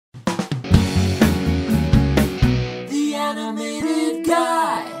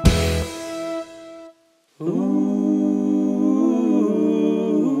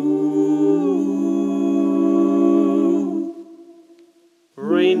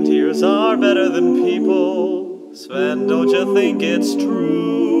Reindeers are better than people. Sven, don't you think it's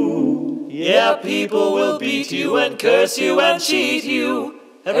true? Yeah, people will beat you and curse you and cheat you.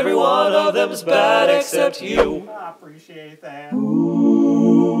 Every one of them's bad except you. I appreciate that.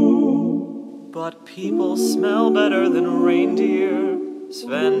 But people smell better than reindeer.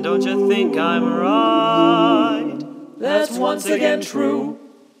 Sven, don't you think I'm right? That's once again true.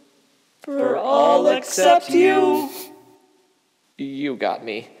 For all except you. You got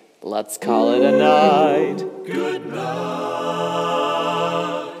me. Let's call it a night. Good night.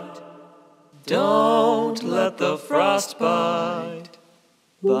 Don't let the frost bite.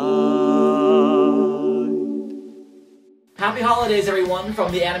 Happy holidays, everyone,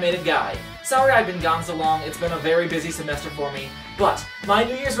 from the Animated Guy. Sorry I've been gone so long, it's been a very busy semester for me, but my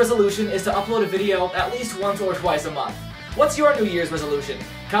New Year's resolution is to upload a video at least once or twice a month. What's your New Year's resolution?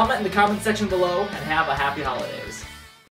 Comment in the comment section below, and have a happy holidays.